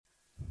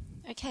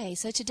Okay,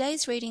 so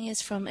today's reading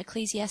is from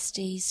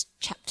Ecclesiastes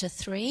chapter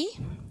 3,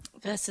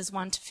 verses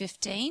 1 to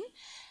 15,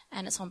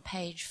 and it's on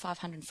page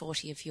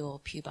 540 of your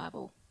Pew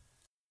Bible.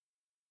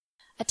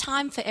 A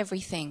time for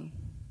everything.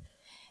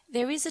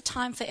 There is a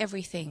time for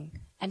everything,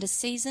 and a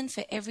season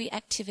for every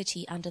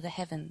activity under the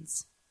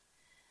heavens.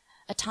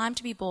 A time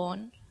to be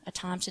born, a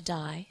time to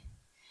die,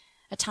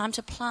 a time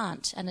to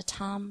plant and a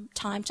time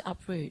to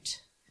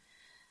uproot,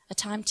 a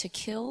time to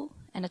kill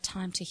and a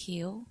time to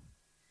heal,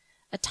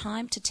 a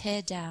time to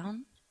tear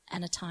down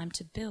and a time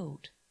to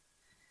build,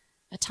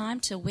 a time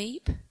to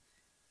weep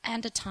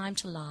and a time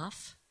to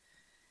laugh,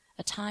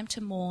 a time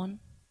to mourn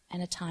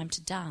and a time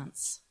to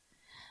dance,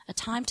 a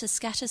time to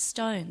scatter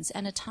stones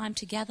and a time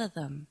to gather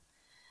them,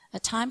 a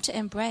time to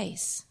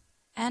embrace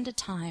and a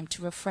time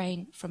to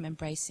refrain from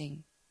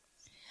embracing,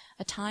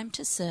 a time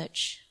to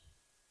search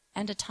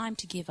and a time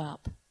to give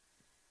up,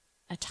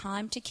 a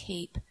time to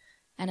keep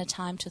and a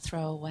time to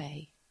throw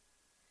away,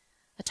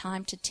 a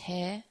time to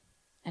tear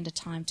and a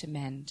time to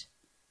mend,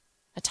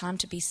 a time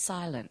to be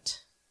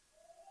silent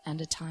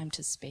and a time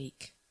to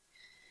speak,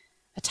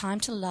 a time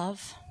to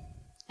love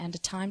and a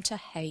time to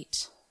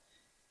hate,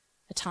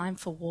 a time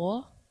for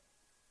war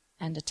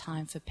and a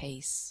time for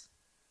peace.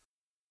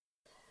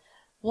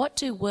 What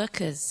do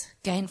workers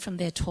gain from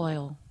their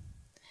toil?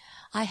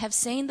 I have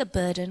seen the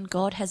burden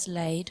God has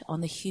laid on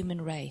the human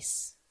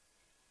race.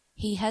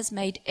 He has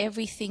made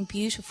everything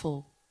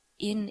beautiful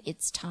in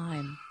its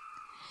time.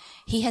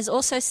 He has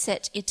also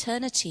set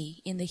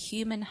eternity in the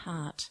human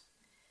heart.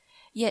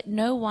 Yet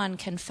no one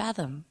can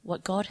fathom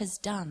what God has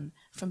done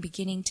from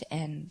beginning to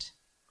end.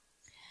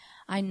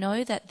 I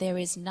know that there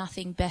is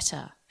nothing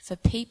better for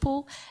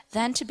people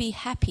than to be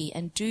happy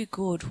and do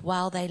good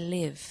while they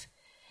live,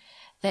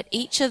 that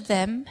each of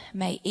them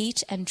may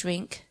eat and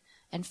drink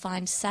and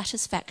find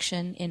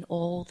satisfaction in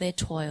all their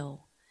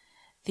toil.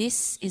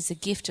 This is a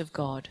gift of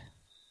God.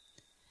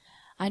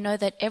 I know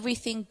that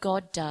everything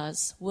God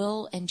does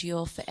will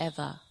endure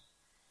forever.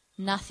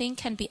 Nothing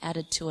can be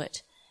added to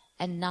it,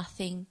 and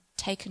nothing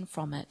taken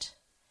from it.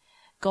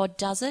 God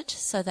does it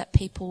so that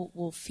people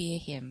will fear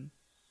him.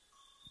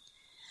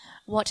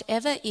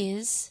 Whatever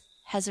is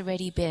has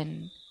already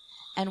been,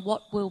 and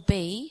what will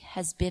be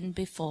has been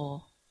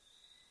before,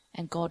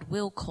 and God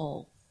will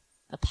call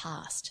the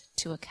past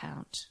to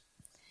account.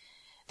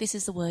 This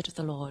is the word of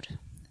the Lord.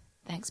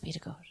 Thanks be to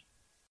God.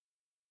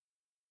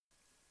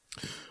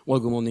 Well,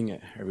 good morning,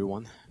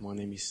 everyone. My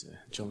name is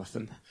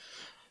Jonathan.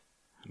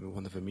 I'm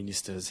one of the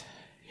ministers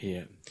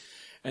here.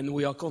 And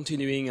we are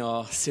continuing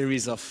our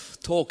series of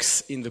talks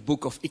in the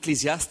book of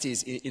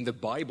Ecclesiastes in the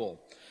Bible.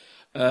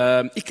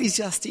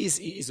 Ecclesiastes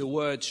is a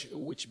word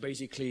which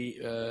basically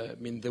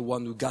means the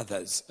one who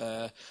gathers.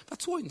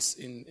 That's why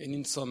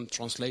in some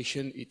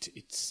translation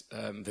it's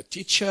the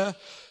teacher,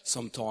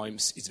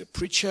 sometimes it's the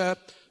preacher,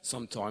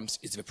 sometimes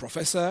it's the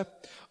professor,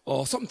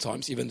 or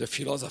sometimes even the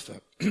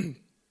philosopher.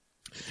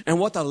 And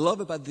what I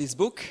love about this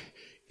book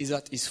is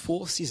that it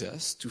forces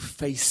us to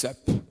face up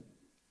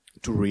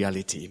to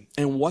reality.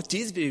 And what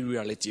is the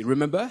reality?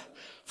 Remember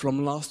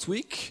from last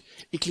week,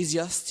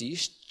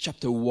 Ecclesiastes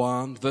chapter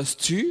 1 verse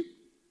 2,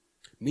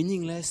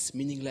 meaningless,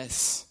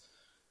 meaningless,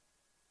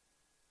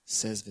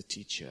 says the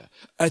teacher.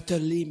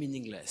 Utterly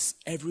meaningless.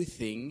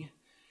 Everything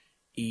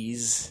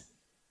is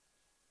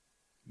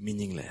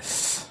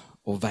meaningless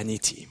or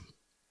vanity.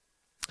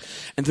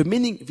 And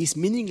this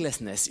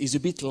meaninglessness is a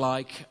bit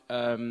like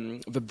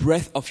the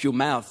breath of your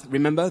mouth.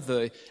 Remember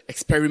the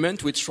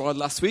experiment we tried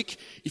last week?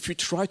 If you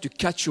try to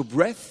catch your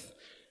breath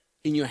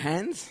in your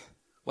hand,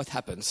 what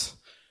happens?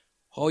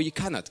 Oh, you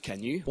cannot,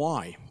 can you?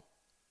 Why?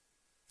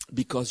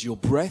 Because your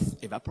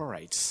breath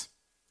evaporates.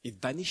 It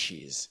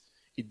vanishes.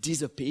 It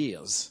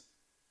disappears.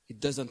 It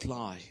doesn't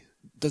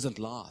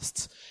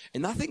last.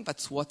 And I think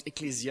that's what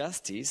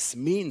Ecclesiastes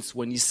means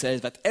when he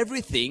says that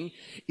everything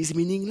is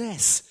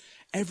meaningless.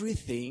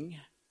 Everything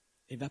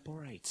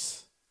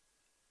evaporates.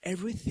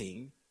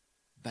 Everything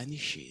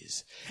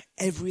vanishes.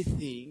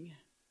 Everything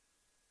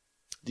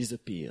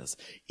disappears.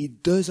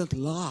 It doesn't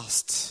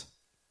last.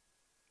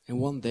 And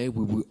one day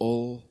we will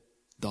all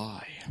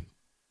die.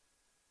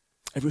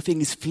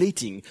 Everything is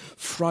fleeting,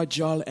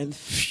 fragile and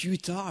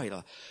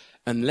futile.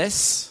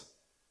 Unless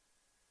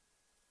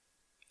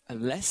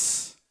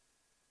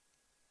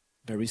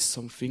there is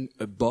something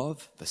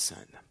above the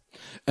sun.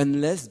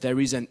 Unless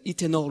there is an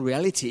eternal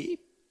reality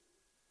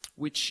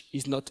which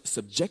is not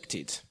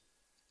subjected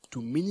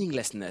to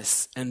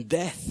meaninglessness and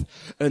death,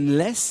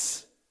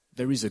 unless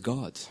there is a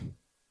God,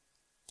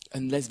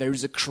 unless there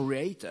is a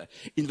creator,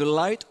 in the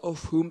light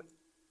of whom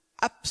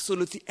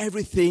absolutely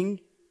everything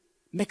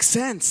makes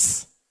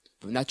sense.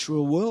 The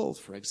natural world,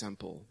 for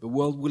example, the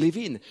world we live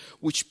in,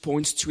 which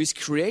points to his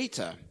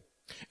creator,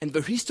 and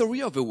the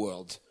history of the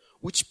world,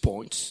 which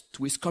points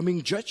to his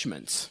coming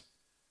judgment.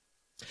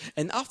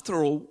 And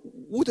after all,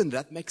 wouldn't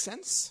that make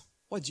sense?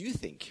 What do you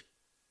think?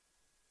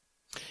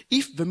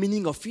 If the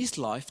meaning of his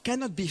life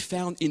cannot be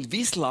found in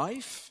this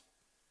life,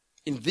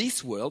 in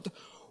this world,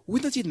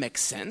 wouldn't it make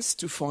sense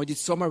to find it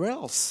somewhere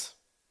else?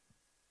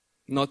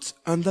 Not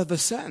under the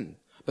sun,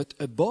 but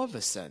above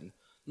the sun,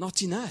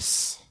 not in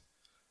us,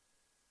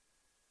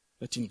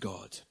 but in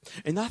God.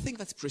 And I think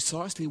that's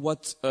precisely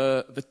what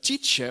the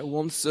teacher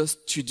wants us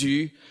to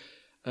do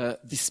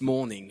this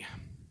morning.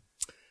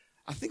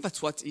 I think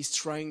that's what he's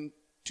trying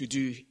to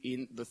do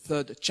in the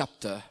 3rd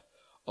chapter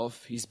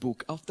of his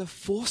book, after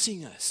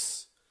forcing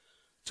us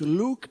to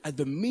look at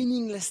the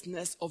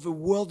meaninglessness of the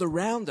world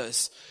around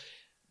us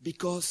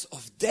because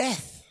of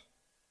death.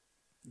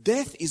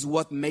 Death is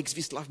what makes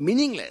this life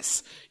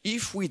meaningless.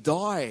 If we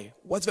die,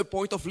 what's the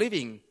point of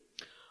living?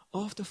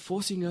 After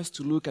forcing us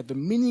to look at the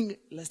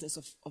meaninglessness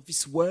of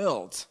this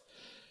world,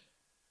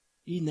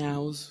 he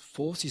now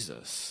forces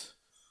us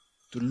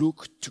to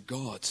look to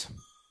God,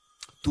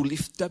 to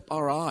lift up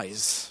our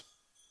eyes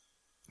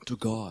to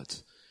God,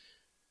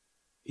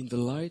 in the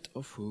light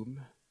of whom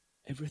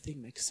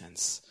everything makes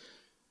sense,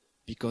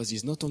 because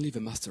he's not only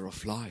the master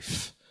of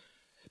life,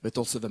 but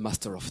also the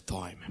master of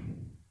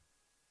time.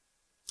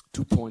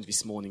 2 points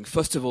this morning.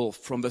 First of all,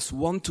 from verse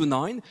 1 to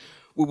 9,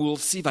 we will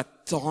see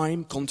that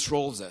time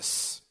controls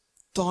us.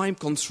 Time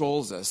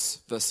controls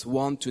us, verse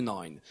 1 to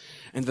 9.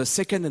 And the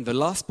second and the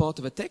last part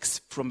of the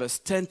text, from verse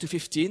 10 to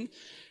 15,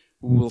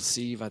 we will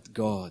see that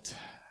God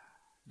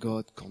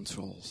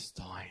controls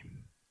time.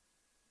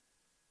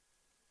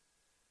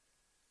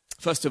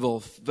 First of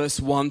all, verse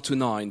 1 to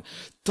 9.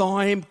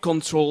 Time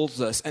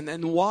controls us.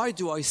 And why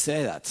do I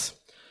say that?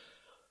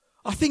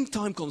 I think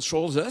time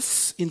controls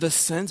us in the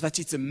sense that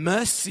it's a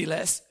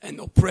merciless and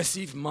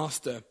oppressive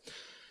master.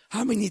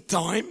 How many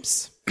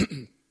times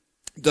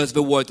does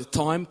the word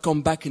time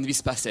come back in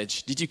this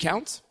passage? Did you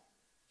count?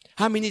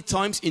 How many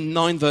times in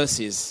 9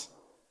 verses?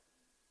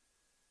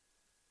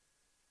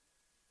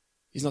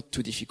 It's not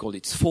too difficult.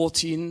 It's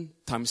 14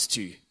 times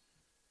 2.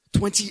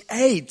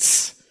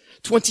 28.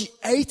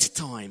 28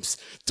 times.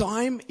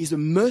 Time is a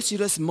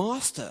merciless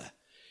master.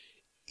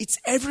 It's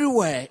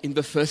everywhere in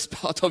the first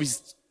part of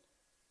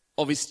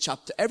his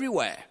chapter.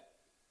 Everywhere.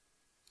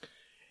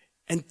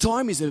 And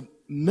time is a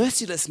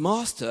merciless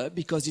master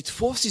because it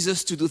forces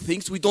us to do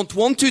things we don't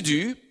want to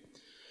do,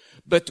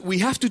 but we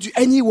have to do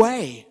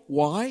anyway.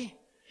 Why?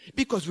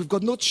 Because we've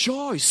got no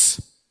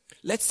choice.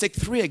 Let's take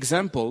 3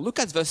 examples. Look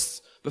at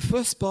the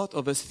first part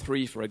of verse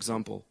 3, for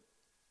example.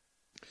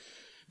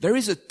 There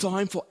is a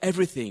time for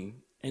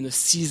everything and a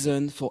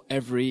season for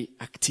every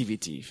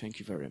activity. Thank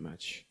you very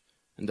much.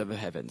 Under the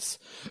heavens.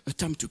 A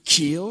time to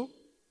kill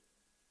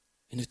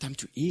and a time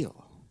to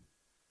heal.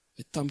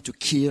 A time to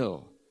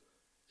kill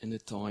and a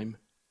time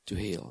to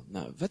heal.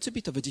 Now, that's a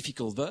bit of a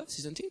difficult verse,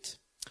 isn't it?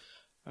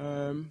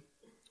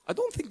 I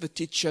don't think the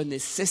teacher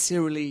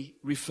necessarily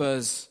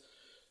refers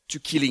to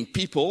killing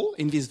people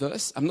in this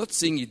verse. I'm not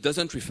saying it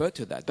doesn't refer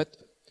to that, but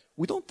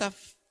we don't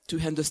have to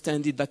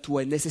understand it that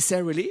way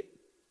necessarily.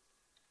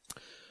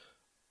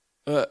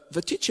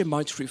 The teacher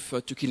might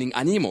refer to killing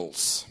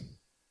animals.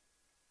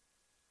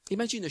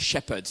 Imagine a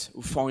shepherd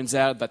who finds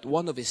out that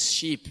one of his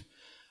sheep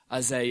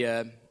has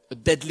a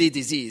deadly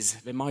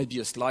disease. There might be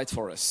a slide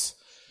for us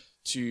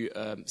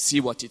to see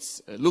what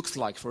it looks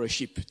like for a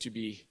sheep to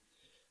be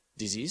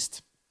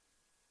diseased.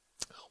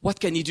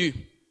 What can he do?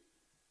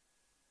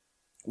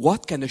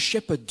 What can a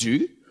shepherd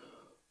do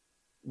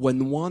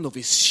when one of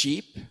his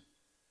sheep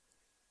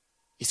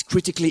is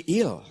critically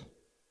ill?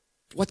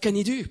 What can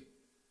he do?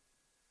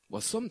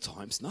 Well,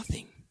 sometimes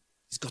nothing.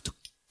 He's got to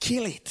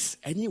kill it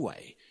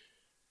anyway.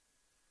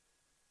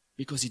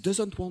 Because he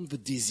doesn't want the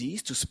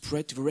disease to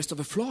spread to the rest of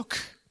the flock.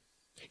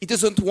 He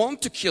doesn't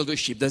want to kill the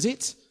sheep, does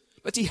it?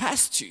 But he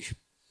has to.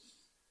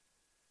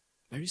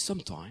 There is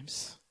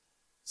sometimes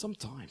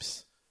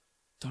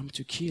time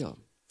to kill.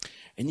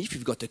 And if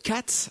you've got a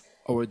cat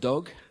or a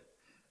dog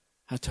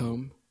at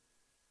home,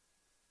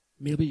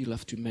 maybe you'll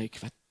have to make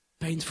that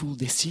painful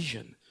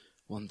decision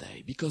one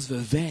day. Because the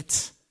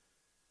vet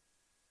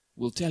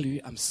will tell you,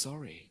 I'm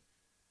sorry,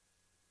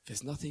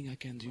 there's nothing I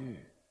can do.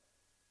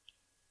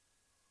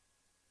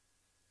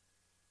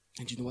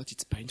 And you know what?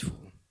 It's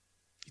painful.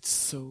 It's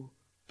so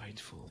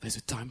painful. There's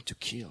a time to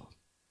kill.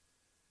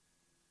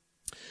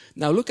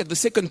 Now look at the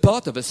second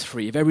part of verse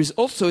 3. There is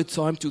also a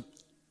time to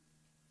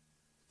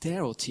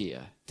tear or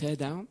tear. Tear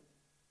down?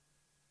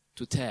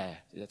 To tear.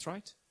 Is that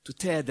right? To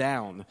tear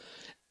down.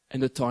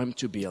 And a time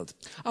to build.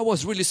 I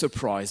was really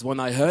surprised when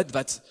I heard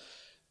that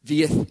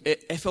the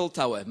Eiffel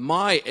Tower,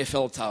 my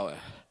Eiffel Tower,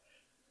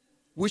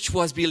 which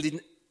was built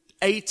in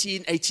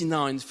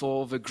 1889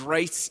 for the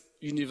Great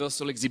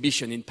Universal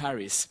Exhibition in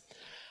Paris,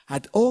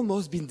 had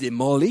almost been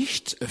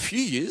demolished a few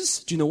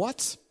years. Do you know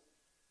what?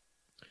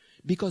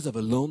 Because of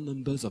the low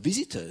numbers of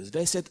visitors.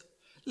 They said,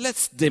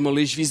 let's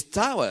demolish this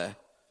tower.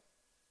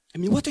 I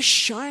mean, what a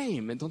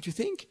shame, don't you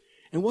think?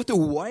 And what a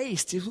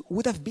waste it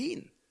would have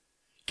been.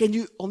 Can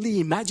you only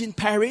imagine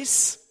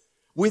Paris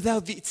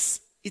without its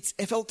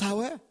Eiffel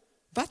Tower?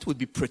 That would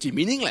be pretty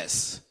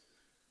meaningless.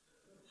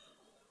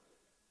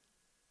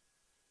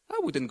 I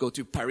wouldn't go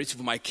to Paris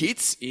with my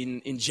kids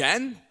in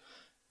Jan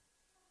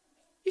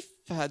if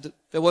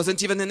there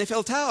wasn't even an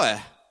Eiffel Tower.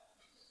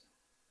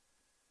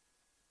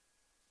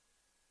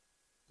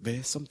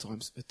 There's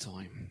sometimes a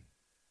time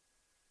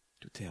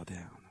to tear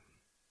down.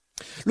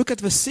 Look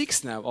at verse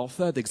 6 now, our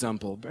third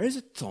example. There is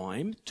a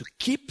time to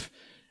keep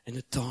and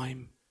a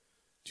time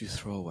to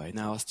throw away.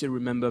 Now, I still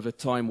remember the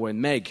time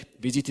when Meg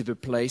visited the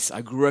place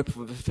I grew up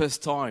for the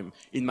first time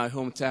in my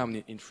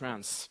hometown in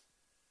France.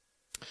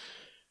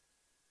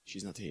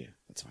 She's not here.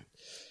 That's fine.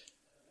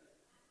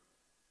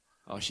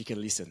 Oh, she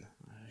can listen.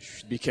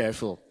 Should be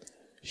careful.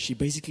 She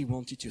basically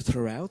wanted to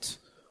throw out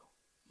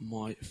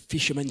my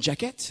fisherman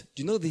jacket.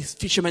 Do you know this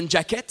fisherman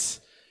jacket?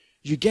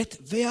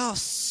 They are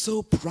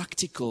so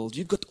practical.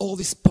 You've got all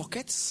these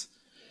pockets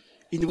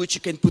in which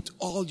you can put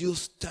all your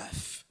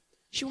stuff.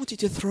 She wanted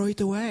to throw it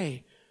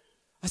away.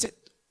 I said,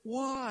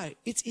 why?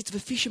 It's the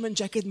fisherman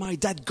jacket my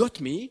dad got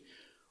me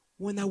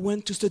when I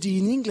went to study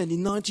in England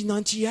in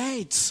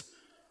 1998.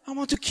 I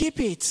want to keep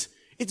it.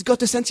 It's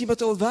got a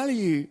sentimental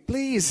value.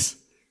 Please.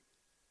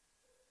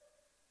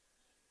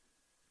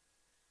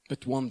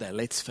 But one day,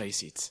 let's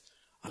face it,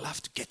 I'll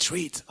have to get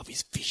rid of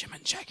his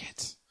fisherman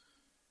jacket.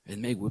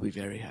 And Meg will be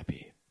very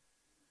happy.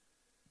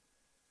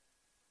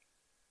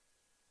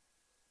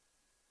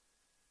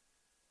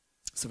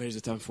 So there is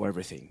a time for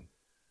everything.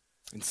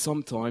 And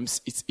sometimes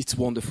it's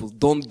wonderful.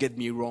 Don't get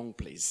me wrong,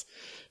 please.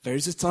 There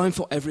is a time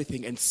for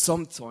everything, and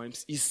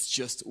sometimes it's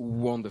just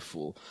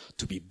wonderful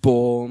to be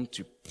born,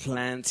 to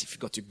plant. If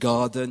you've got a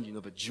garden, you know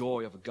the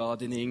joy of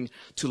gardening,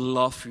 to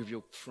laugh with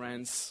your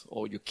friends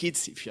or your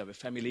kids if you have a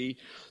family,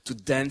 to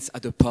dance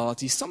at a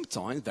party.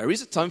 Sometimes there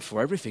is a time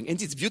for everything, and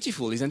it's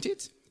beautiful, isn't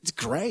it? It's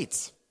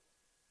great.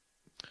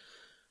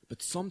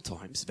 But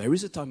sometimes there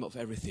is a time of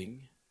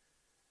everything,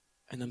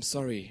 and I'm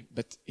sorry,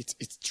 but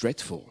it's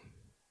dreadful.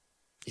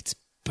 It's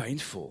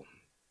painful.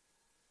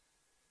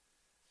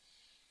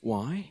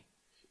 Why?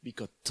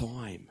 Because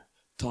time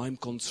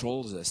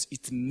controls us.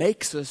 It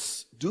makes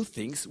us do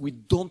things we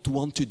don't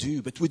want to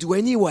do, but we do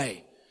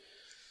anyway.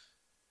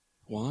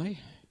 Why?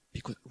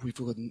 Because we've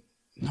got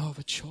no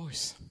other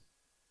choice.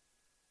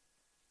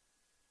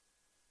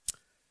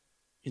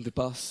 In the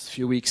past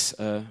few weeks,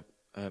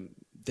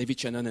 David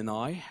Shannon and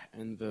I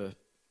and the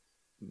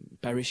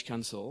parish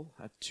council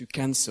had to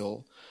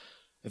cancel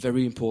a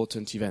very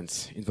important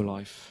event in the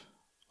life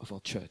of our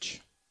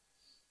church.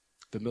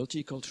 The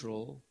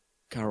multicultural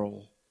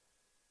carol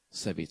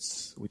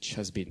service, which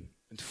has been,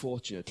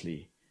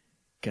 unfortunately,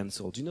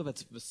 cancelled. You know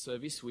that the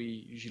service we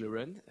usually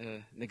run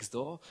next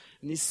door,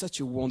 and it's such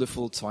a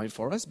wonderful time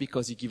for us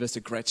because it gives us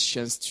a great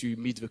chance to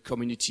meet the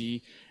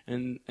community,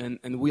 and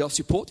we are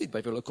supported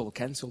by the local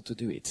council to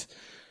do it.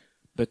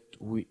 But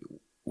we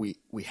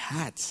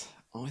had,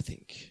 I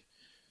think,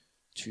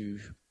 to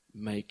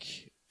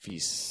make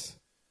this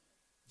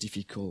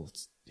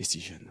difficult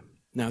decision.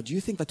 Now, do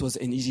you think that was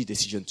an easy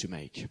decision to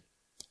make?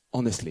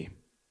 Honestly.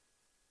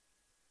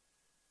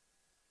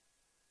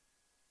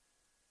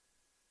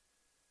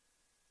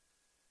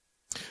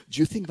 Do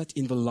you think that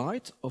in the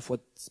light of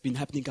what's been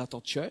happening at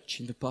our church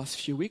in the past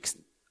few weeks,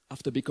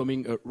 after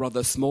becoming a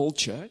rather small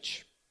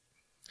church,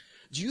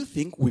 do you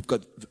think we've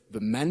got the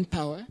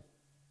manpower,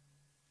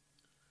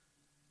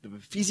 the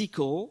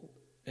physical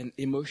and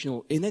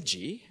emotional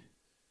energy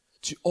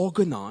to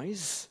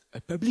organize a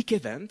public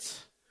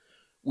event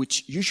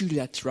which usually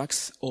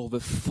attracts over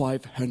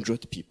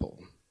 500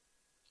 people?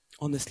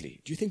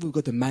 Honestly, do you think we've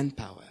got the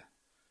manpower,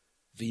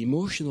 the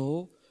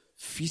emotional,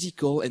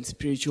 physical, and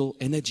spiritual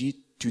energy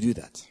to do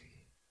that?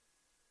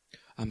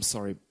 I'm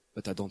sorry,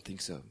 but I don't think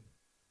so.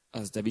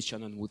 As David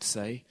Shannon would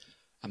say,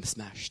 I'm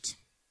smashed.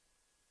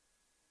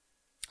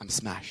 I'm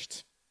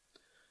smashed.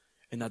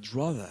 And I'd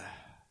rather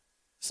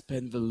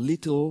spend the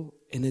little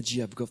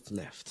energy I've got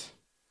left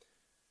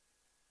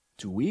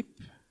to weep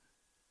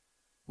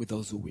with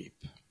those who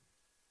weep,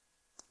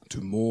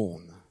 to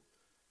mourn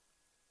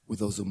with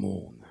those who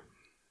mourn,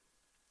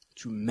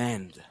 to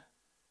mend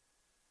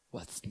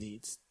what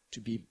needs to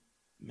be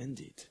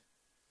mended.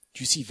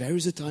 Do you see, there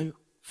is a time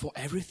for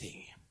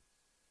everything.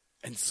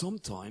 And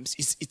sometimes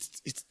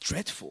it's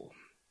dreadful.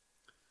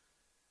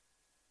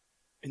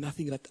 And I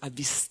think that at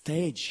this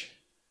stage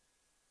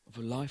of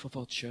the life of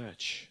our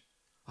church,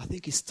 I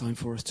think it's time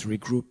for us to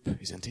regroup,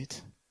 isn't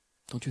it?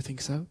 Don't you think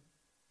so?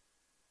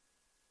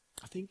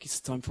 I think it's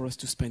time for us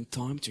to spend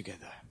time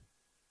together,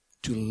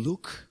 to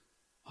look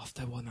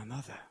after one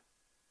another.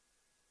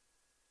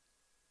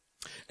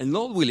 And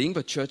Lord willing,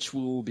 the church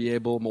will be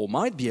able, or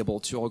might be able,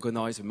 to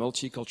organize a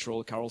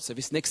multicultural carol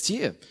service next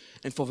year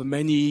and for the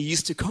many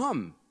years to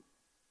come,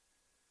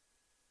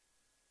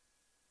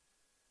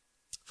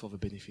 for the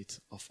benefit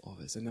of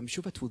others. And I'm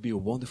sure that will be a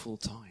wonderful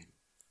time,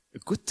 a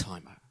good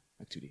time,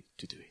 actually,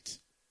 to do it.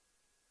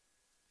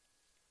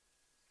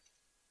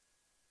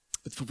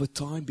 But for the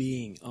time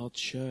being, our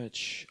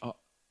church,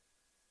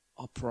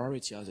 our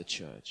priority as a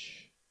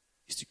church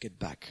is to get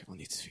back on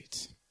its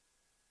feet.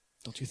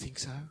 Don't you think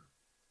so?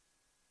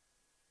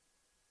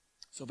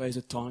 So there is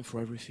a time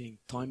for everything.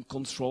 Time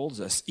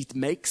controls us. It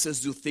makes us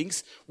do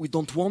things we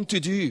don't want to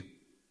do,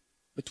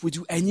 but we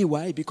do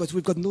anyway because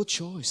we've got no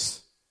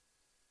choice.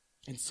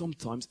 And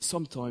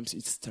sometimes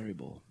it's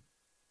terrible.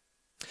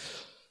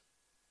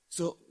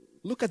 So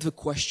look at the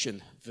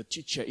question the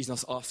teacher is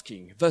not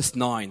asking. Verse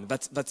 9,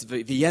 that's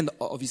the end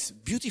of this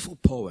beautiful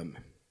poem.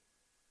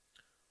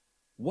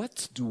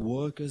 what do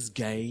workers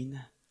gain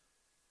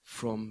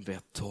from their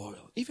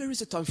toil? If there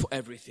is a time for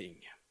everything,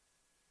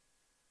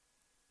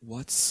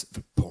 what's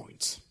the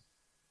point?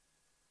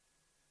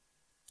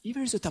 If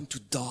there is a time to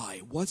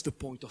die, what's the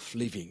point of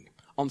living?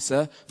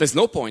 Answer, there's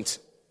no point.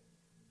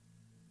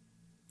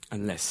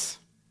 Unless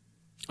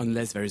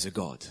there is a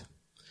God.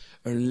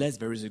 Unless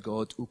there is a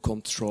God who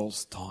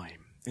controls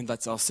time. And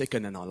that's our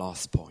second and our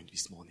last point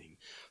this morning.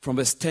 From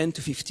verse 10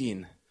 to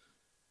 15,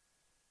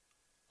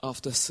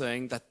 after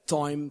saying that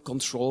time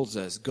controls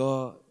us,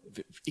 God,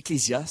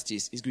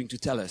 Ecclesiastes is going to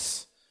tell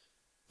us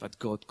that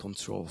God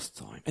controls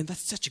time. And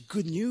that's such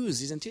good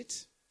news, isn't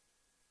it?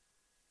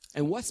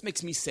 And what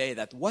makes me say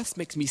that? What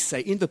makes me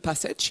say in the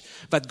passage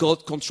that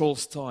God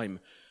controls time?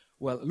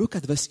 Well, look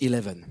at verse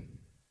 11.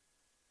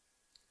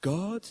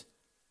 God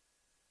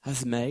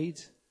has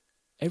made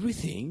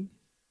everything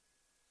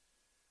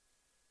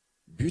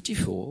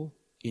beautiful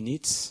in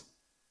its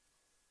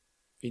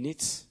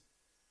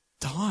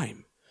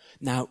time.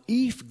 Now,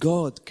 if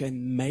God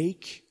can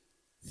make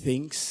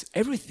things,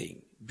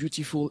 everything,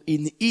 beautiful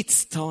in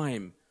its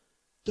time,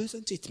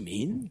 doesn't it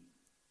mean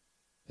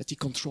that He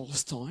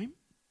controls time?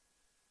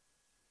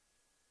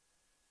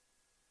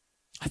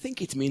 I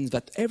think it means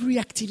that every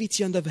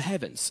activity under the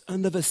heavens,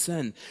 under the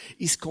sun,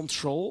 is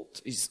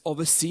controlled, is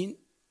overseen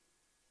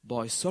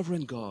by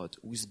sovereign God,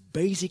 who is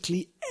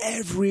basically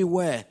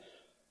everywhere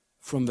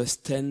from verse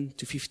 10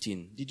 to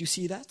 15. Did you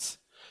see that?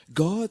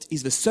 God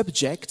is the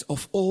subject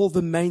of all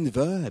the main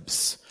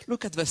verbs.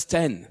 Look at verse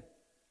 10.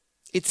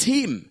 It's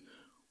Him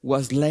who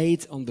has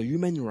laid on the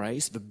human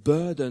race the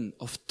burden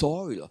of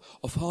toil,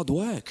 of hard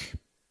work.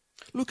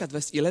 Look at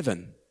verse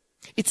 11.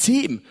 It's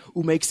Him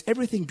who makes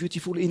everything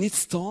beautiful in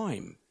its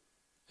time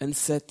and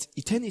set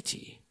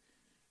eternity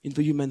in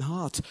the human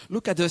heart.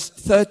 Look at verse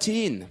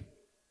 13.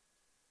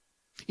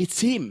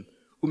 It's Him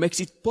who makes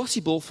it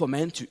possible for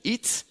men to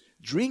eat,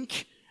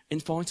 drink,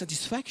 and find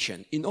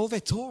satisfaction in all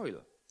their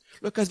toil.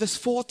 Look at verse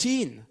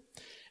 14.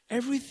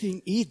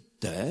 Everything He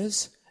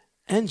does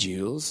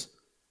endures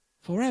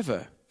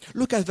forever.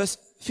 Look at verse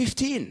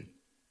 15.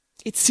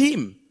 It's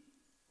Him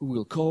who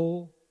will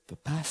call the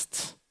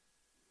past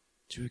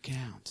to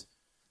account.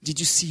 Did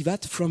you see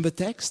that from the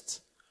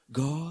text?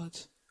 God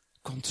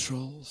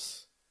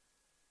controls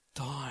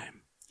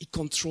time. He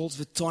controls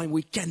the time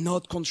we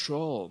cannot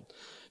control.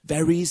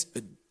 There is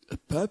a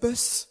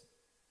purpose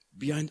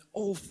behind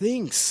all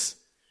things.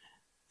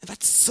 And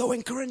that's so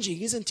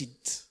encouraging, isn't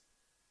it?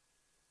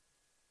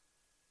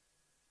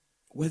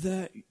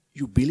 Whether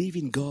you believe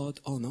in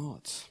God or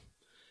not,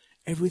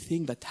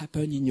 everything that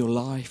happened in your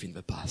life in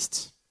the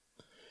past,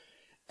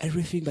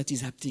 everything that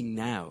is happening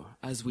now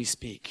as we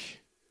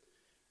speak,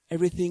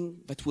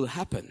 everything that will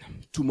happen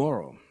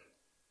tomorrow,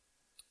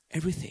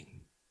 everything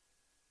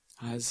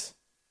has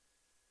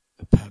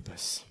a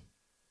purpose.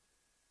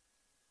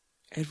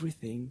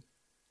 Everything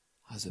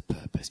has a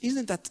purpose.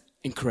 Isn't that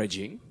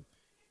encouraging?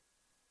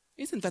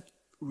 Isn't that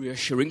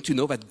reassuring to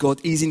know that God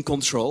is in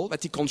control,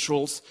 that He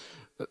controls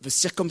the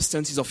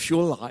circumstances of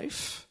your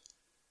life?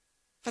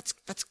 That's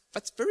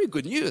very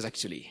good news,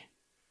 actually.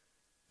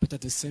 But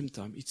at the same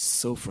time, it's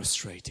so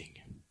frustrating.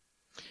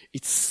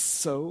 It's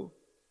so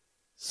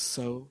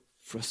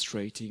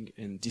frustrating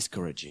and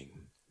discouraging.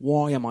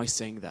 Why am I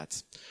saying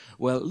that?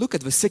 Well, look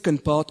at the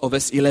second part of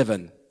verse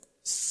 11.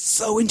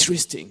 So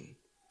interesting.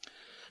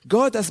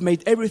 God has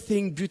made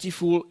everything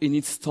beautiful in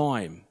its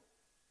time.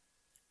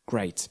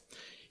 Great.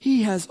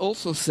 He has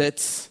also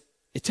set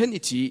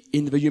eternity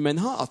in the human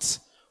heart.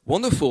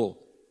 Wonderful.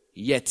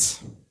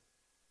 Yet,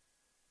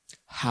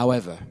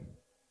 however,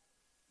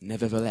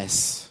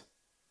 nevertheless,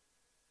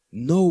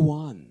 no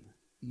one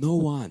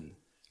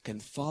can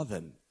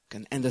fathom,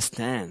 can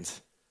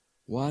understand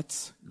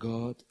what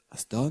God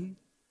has done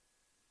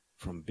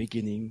from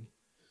beginning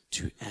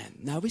to end.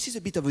 Now, this is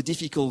a bit of a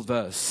difficult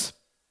verse,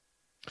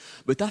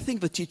 but I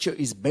think the teacher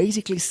is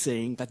basically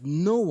saying that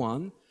no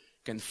one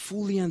can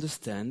fully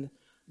understand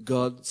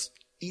God's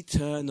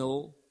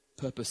eternal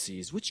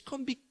purposes, which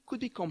could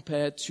be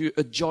compared to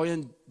a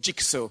giant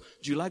jigsaw.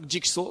 Do you like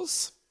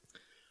jigsaws?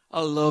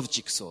 I love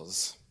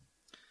jigsaws.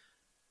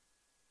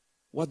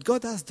 What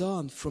God has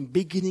done from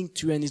beginning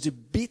to end is a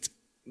bit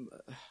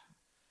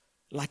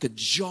like a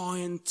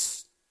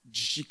giant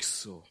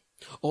jigsaw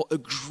or a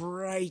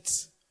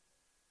great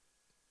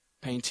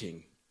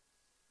painting.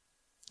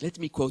 Let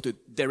me quote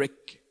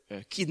Derek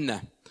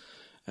Kidner,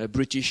 a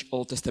British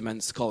Old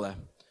Testament scholar,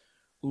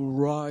 who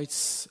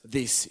writes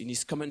this in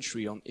his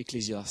commentary on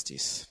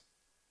Ecclesiastes.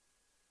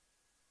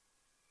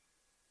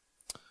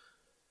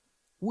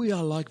 We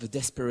are like the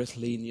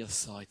desperately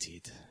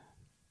nearsighted,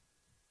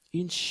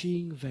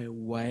 inching their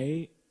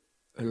way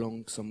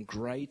along some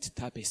great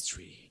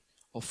tapestry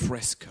or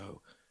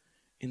fresco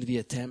in the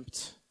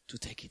attempt to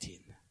take it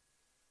in.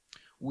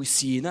 We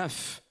see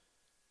enough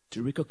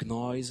to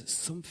recognize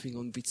something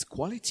on its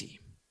quality,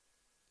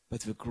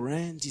 but the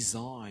grand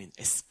design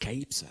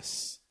escapes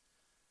us,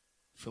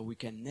 for we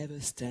can never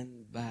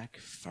stand back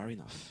far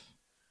enough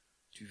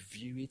to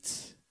view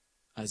it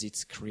as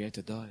its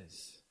creator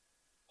does,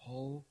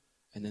 whole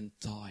and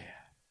entire.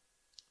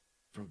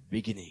 from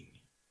beginning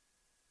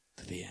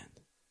to the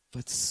end.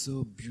 That's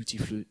so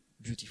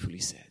beautifully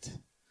said.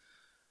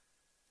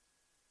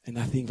 And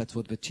I think that's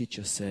what the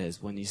teacher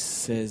says when he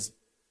says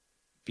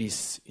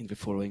this in the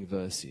following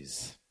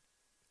verses,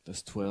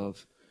 verse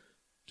 12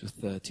 to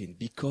 13.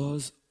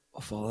 Because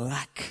of a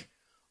lack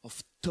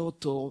of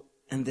total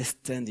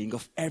understanding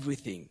of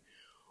everything,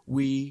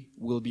 we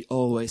will be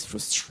always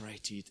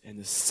frustrated and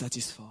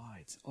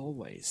dissatisfied,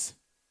 always.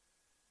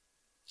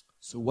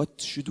 So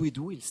what should we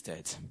do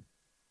instead?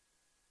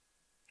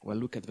 Well,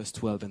 look at verse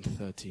 12 and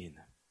 13.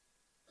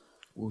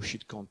 We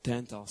should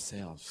content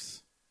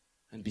ourselves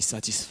and be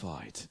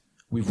satisfied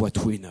with what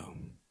we know,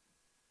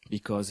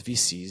 because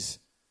this is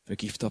the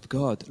gift of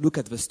God. Look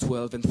at verse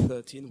 12 and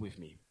 13 with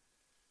me.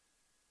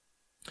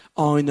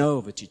 I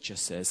know, the teacher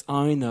says,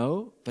 I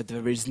know that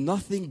there is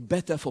nothing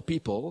better for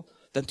people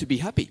than to be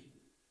happy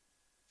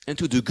and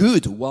to do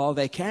good while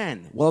they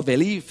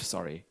live,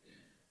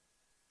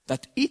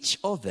 that each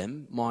of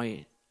them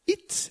might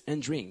eat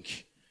and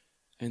drink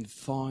and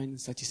find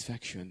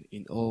satisfaction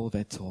in all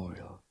their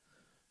toil.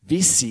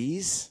 This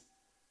is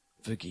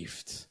the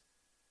gift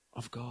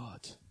of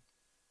God.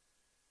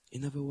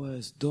 In other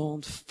words,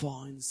 don't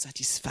find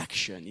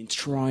satisfaction in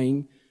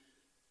trying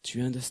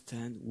to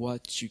understand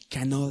what you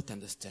cannot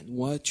understand,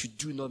 what you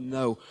do not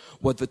know.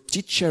 What the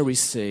teacher is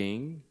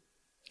saying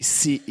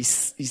is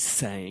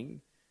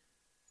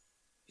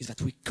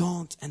that we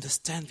can't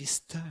understand this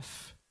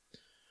stuff.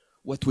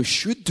 What we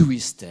should do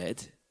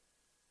instead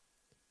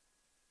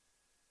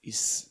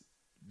is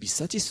be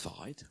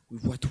satisfied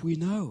with what we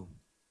know.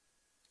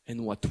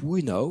 And what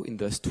we know in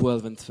verse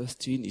 12 and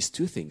 13 is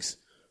two things.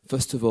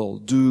 First of all,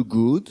 do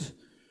good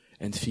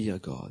and fear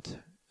God.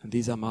 And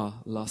these are my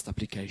last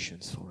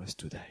applications for us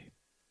today.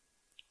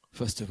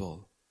 First of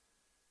all,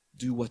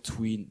 do what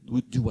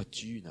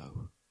you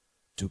know.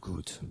 Do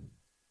good.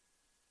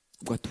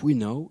 What we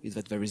know is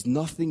that there is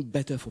nothing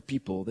better for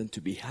people than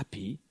to be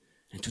happy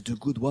and to do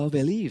good while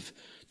they live,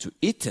 to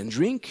eat and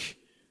drink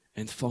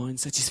and find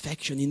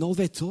satisfaction in all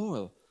their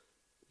toil,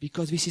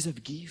 because this is a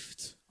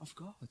gift of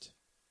God.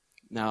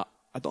 Now,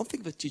 I don't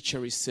think the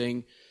teacher is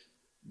saying,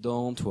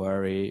 don't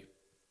worry,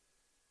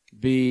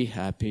 be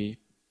happy,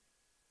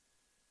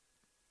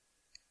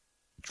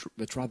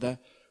 but rather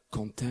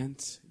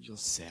content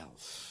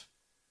yourself.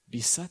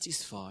 Be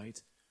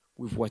satisfied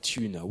with what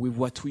you know, with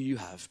what you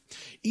have.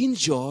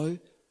 Enjoy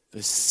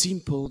the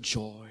simple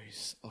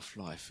joys of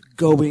life.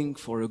 Going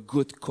for a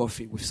good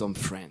coffee with some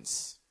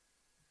friends.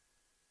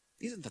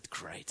 Isn't that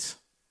great?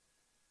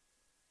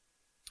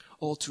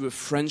 Or to a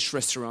French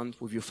restaurant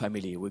with your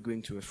family. We're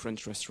going to a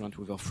French restaurant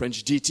with our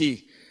French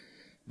DT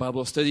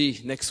Bible study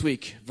next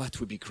week. That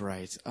would be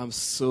great. I'm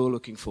so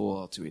looking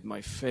forward to it.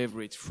 My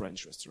favorite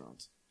French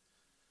restaurant.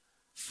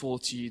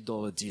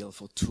 $40 deal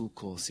for 2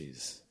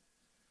 courses.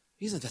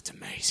 Isn't that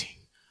amazing?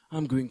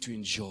 I'm going to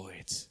enjoy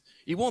it.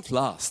 It won't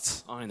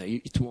last. I know,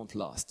 it won't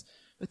last.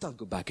 But I'll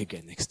go back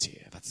again next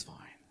year. That's fine.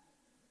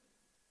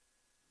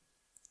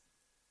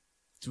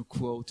 To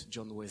quote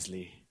John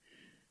Wesley,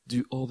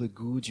 do all the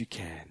good you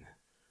can,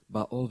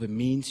 by all the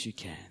means you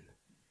can,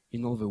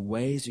 in all the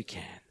ways you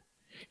can,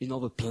 in all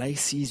the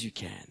places you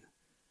can,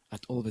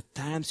 at all the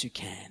times you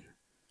can,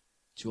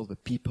 to all the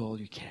people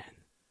you can,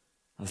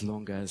 as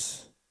long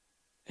as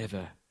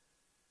ever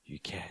you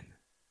can.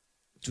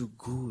 Do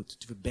good,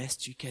 do the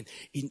best you can.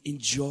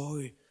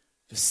 Enjoy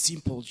the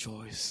simple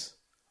joys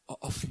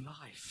of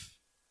life.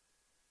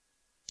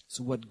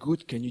 So what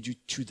good can you do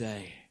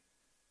today,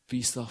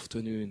 this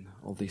afternoon,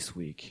 or this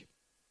week?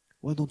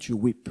 Why don't you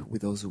weep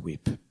with those who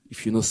weep,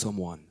 if you know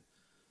someone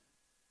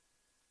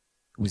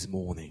who is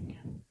mourning?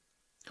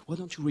 Why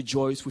don't you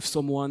rejoice with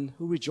someone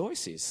who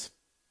rejoices?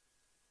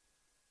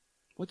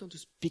 Why don't you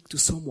speak to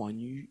someone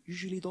you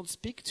usually don't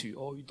speak to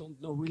or you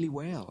don't know really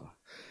well?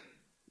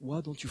 Why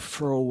don't you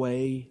throw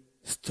away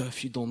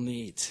stuff you don't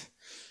need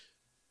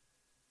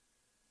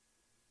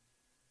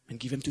and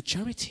give them to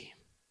charity?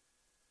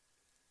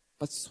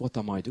 That's what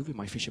I might do with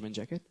my fisherman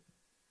jacket.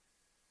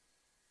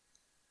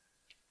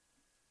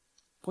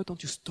 Why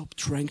don't you stop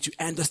trying to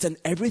understand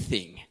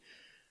everything,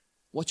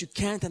 what you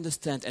can't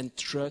understand, and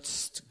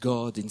trust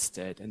God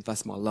instead? And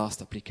that's my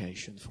last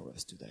application for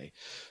us today.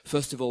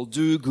 First of all,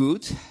 do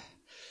good.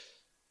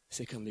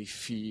 Secondly,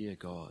 fear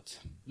God.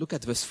 Look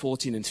at verse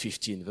 14 and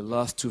 15, the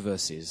last 2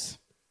 verses.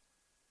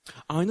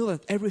 I know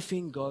that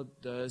everything God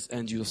does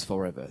endures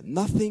forever.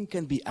 Nothing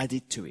can be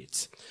added to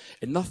it,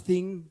 and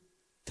nothing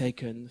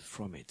taken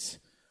from it.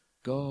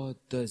 God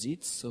does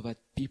it so that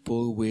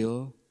people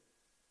will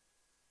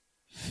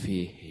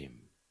fear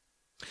Him.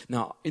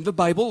 Now, in the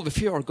Bible, the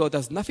fear of God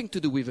has nothing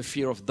to do with the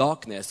fear of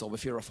darkness or the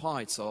fear of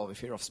heights or the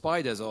fear of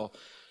spiders or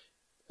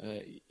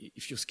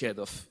if you're scared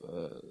of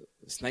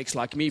snakes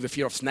like me, the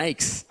fear of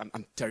snakes.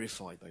 I'm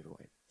terrified, by the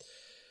way.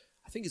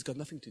 I think it's got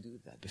nothing to do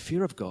with that. The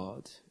fear of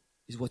God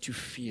is what you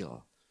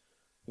feel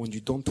when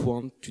you don't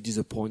want to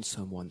disappoint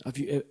someone. Have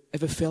you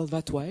ever felt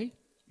that way?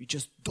 You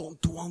just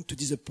don't want to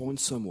disappoint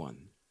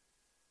someone.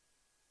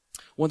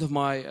 One of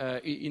my,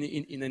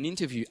 in an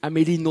interview,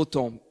 Amélie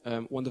Nothomb,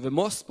 one of the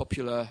most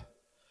popular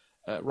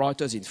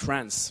writers in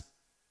France,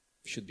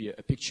 should be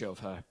a picture of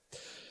her,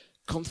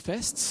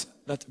 confessed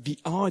that the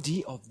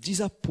idea of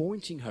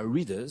disappointing her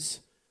readers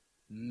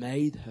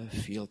made her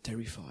feel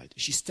terrified.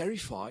 She's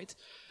terrified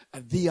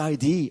at the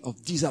idea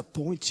of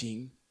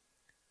disappointing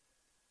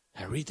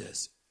her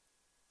readers.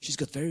 She's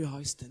got very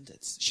high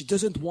standards. She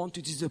doesn't want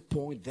to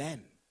disappoint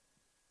them.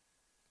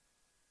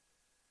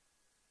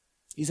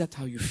 Is that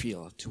how you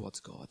feel towards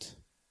God?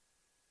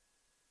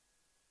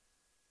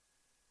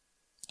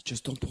 You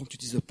just don't want to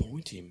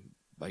disappoint him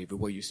by the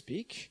way you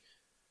speak,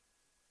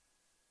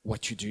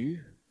 what you do,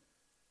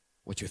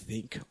 what you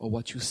think, or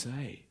what you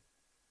say.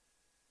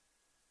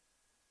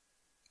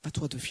 That's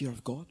what the fear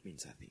of God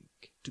means, I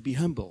think. To be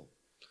humble,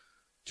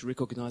 to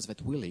recognize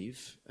that we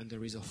live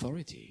under his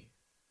authority,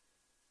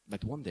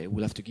 that one day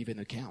we'll have to give an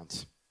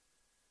account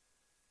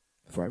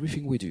for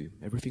everything we do,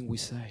 everything we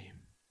say.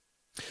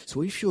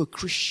 So if you're a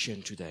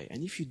Christian today,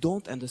 and if you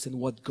don't understand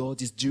what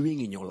God is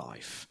doing in your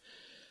life,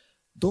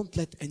 don't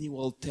let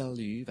anyone tell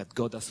you that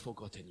God has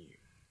forgotten you.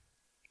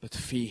 But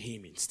fear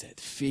him instead.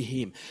 Fear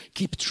him.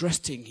 Keep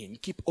trusting him.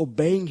 Keep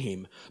obeying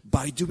him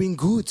by doing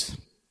good.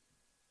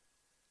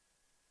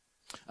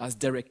 As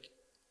Derek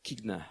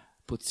Kidner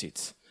puts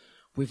it,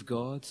 with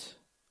God,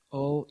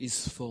 all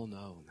is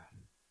foreknown.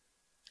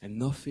 And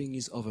nothing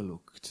is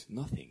overlooked.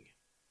 Nothing.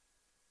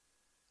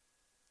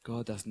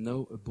 God has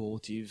no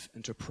abortive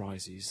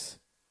enterprises.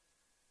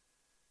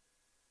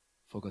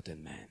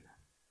 Forgotten man.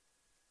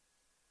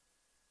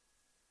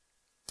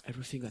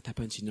 Everything that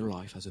happens in your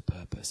life has a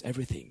purpose.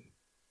 Everything.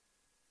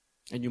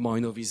 And you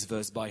might know this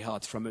verse by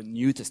heart from a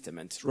New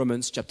Testament.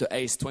 Romans chapter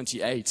 8,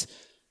 28.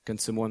 Can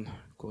someone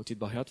quote it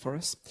by heart for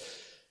us?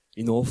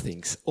 In all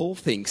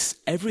things,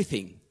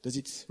 everything. Does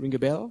it ring a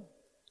bell?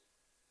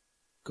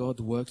 God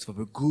works for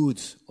the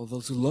good of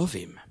those who love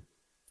him,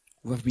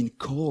 who have been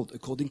called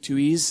according to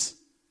his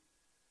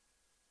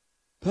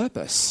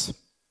purpose.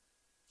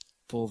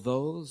 For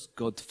those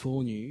God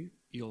foreknew,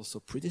 he also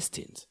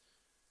predestined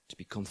to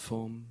be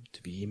conformed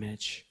to the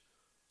image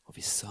of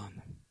his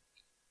Son.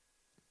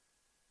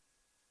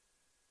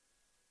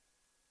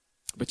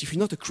 But if you're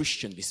not a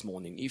Christian this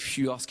morning, if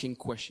you're asking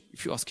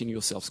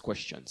yourselves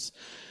questions,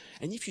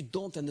 and if you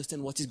don't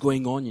understand what is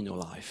going on in your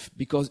life,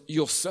 because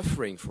you're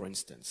suffering, for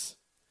instance,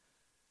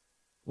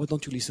 why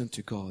don't you listen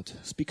to God?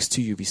 Speaks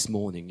to you this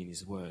morning in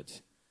his word.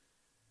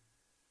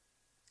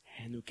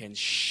 And who can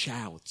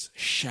shout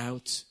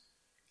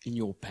in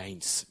your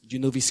pains. Do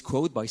you know this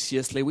quote by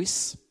C.S.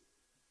 Lewis?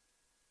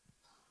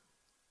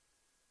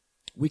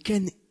 We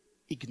can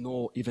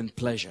ignore even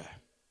pleasure,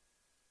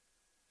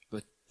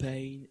 but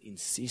pain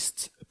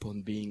insists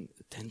upon being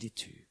attended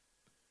to.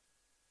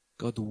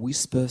 God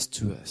whispers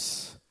to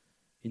us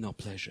in our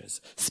pleasures,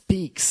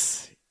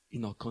 speaks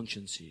in our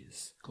conscience,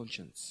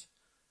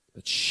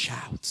 but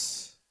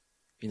shouts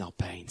in our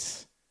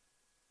pains.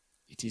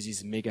 It is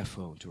his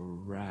megaphone to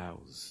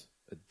arouse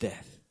a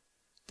deaf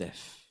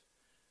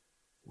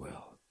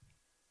world.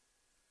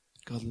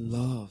 God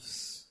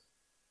loves.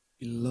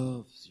 He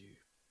loves you.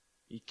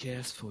 He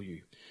cares for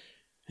you.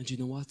 And you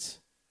know what?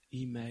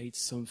 He made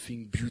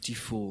something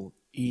beautiful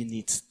in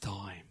its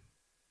time.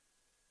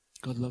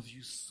 God loves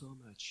you so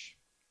much.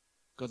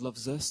 God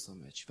loves us so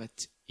much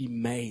that he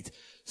made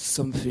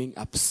something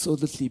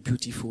absolutely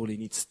beautiful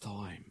in its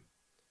time.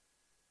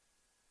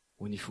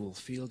 When he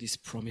fulfilled his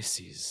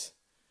promises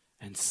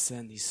and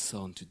sent his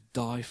Son to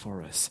die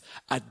for us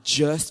at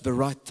just the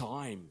right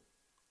time.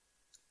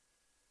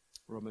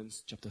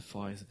 Romans chapter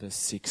 5 verse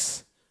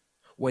 6.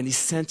 When he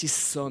sent his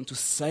Son to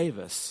save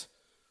us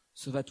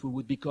so that we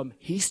would become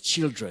his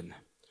children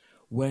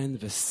when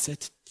the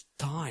set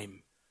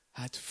time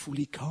had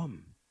fully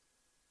come.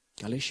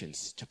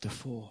 Galatians chapter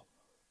 4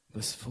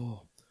 verse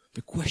 4.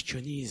 The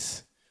question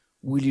is,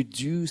 will you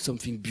do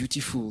something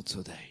beautiful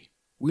today?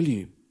 Will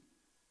you?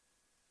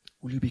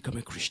 Will you become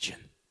a Christian?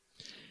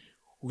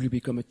 Will you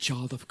become a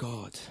child of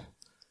God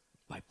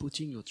by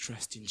putting your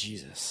trust in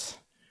Jesus,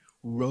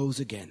 who rose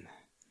again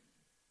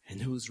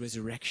and whose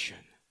resurrection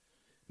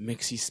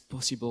makes it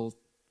possible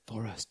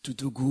for us to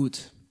do good,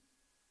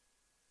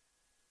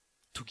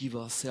 to give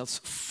ourselves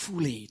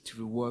fully to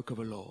the work of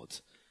the Lord,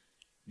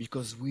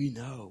 because we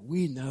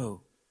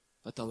know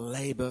that our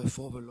labor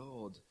for the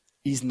Lord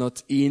is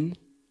not in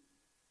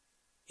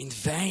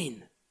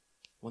vain.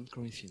 1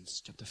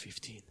 Corinthians chapter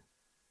 15.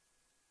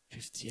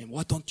 And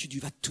why don't you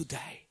do that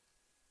today?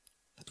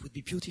 That would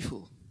be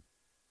beautiful.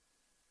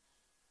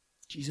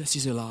 Jesus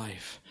is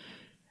alive,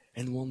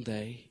 and one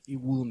day he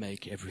will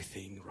make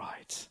everything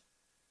right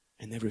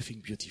and everything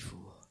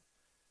beautiful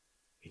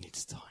in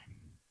its time.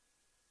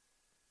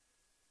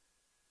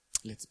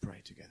 Let's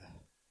pray together.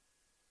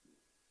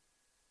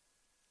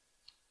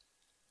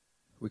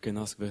 We can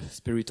ask the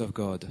Spirit of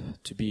God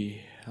to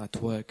be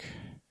at work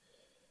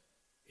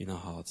in our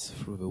hearts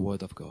through the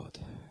Word of God.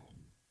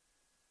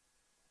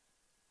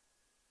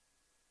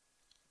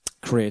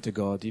 Creator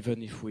God,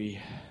 even if we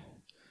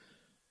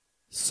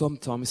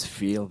sometimes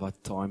feel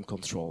that time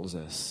controls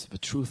us, the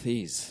truth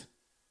is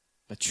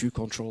that you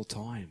control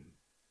time.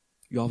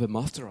 You are the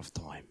master of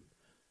time,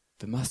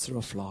 the master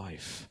of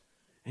life,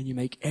 and you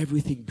make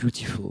everything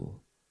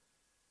beautiful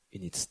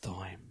in its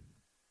time.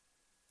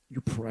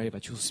 You pray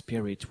that your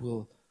Spirit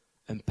will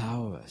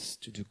empower us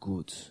to do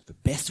good, the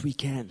best we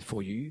can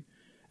for you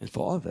and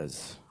for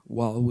others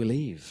while we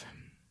live.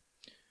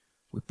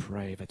 We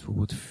pray that we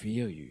would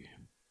fear you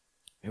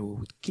and we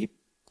would keep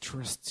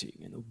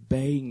trusting and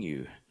obeying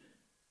you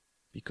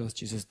because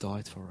Jesus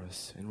died for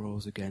us and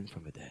rose again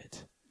from the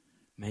dead,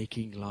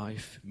 making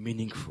life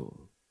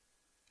meaningful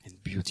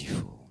and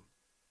beautiful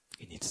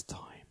in its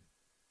time.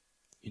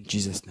 In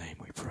Jesus' name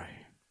we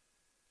pray.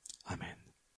 Amen.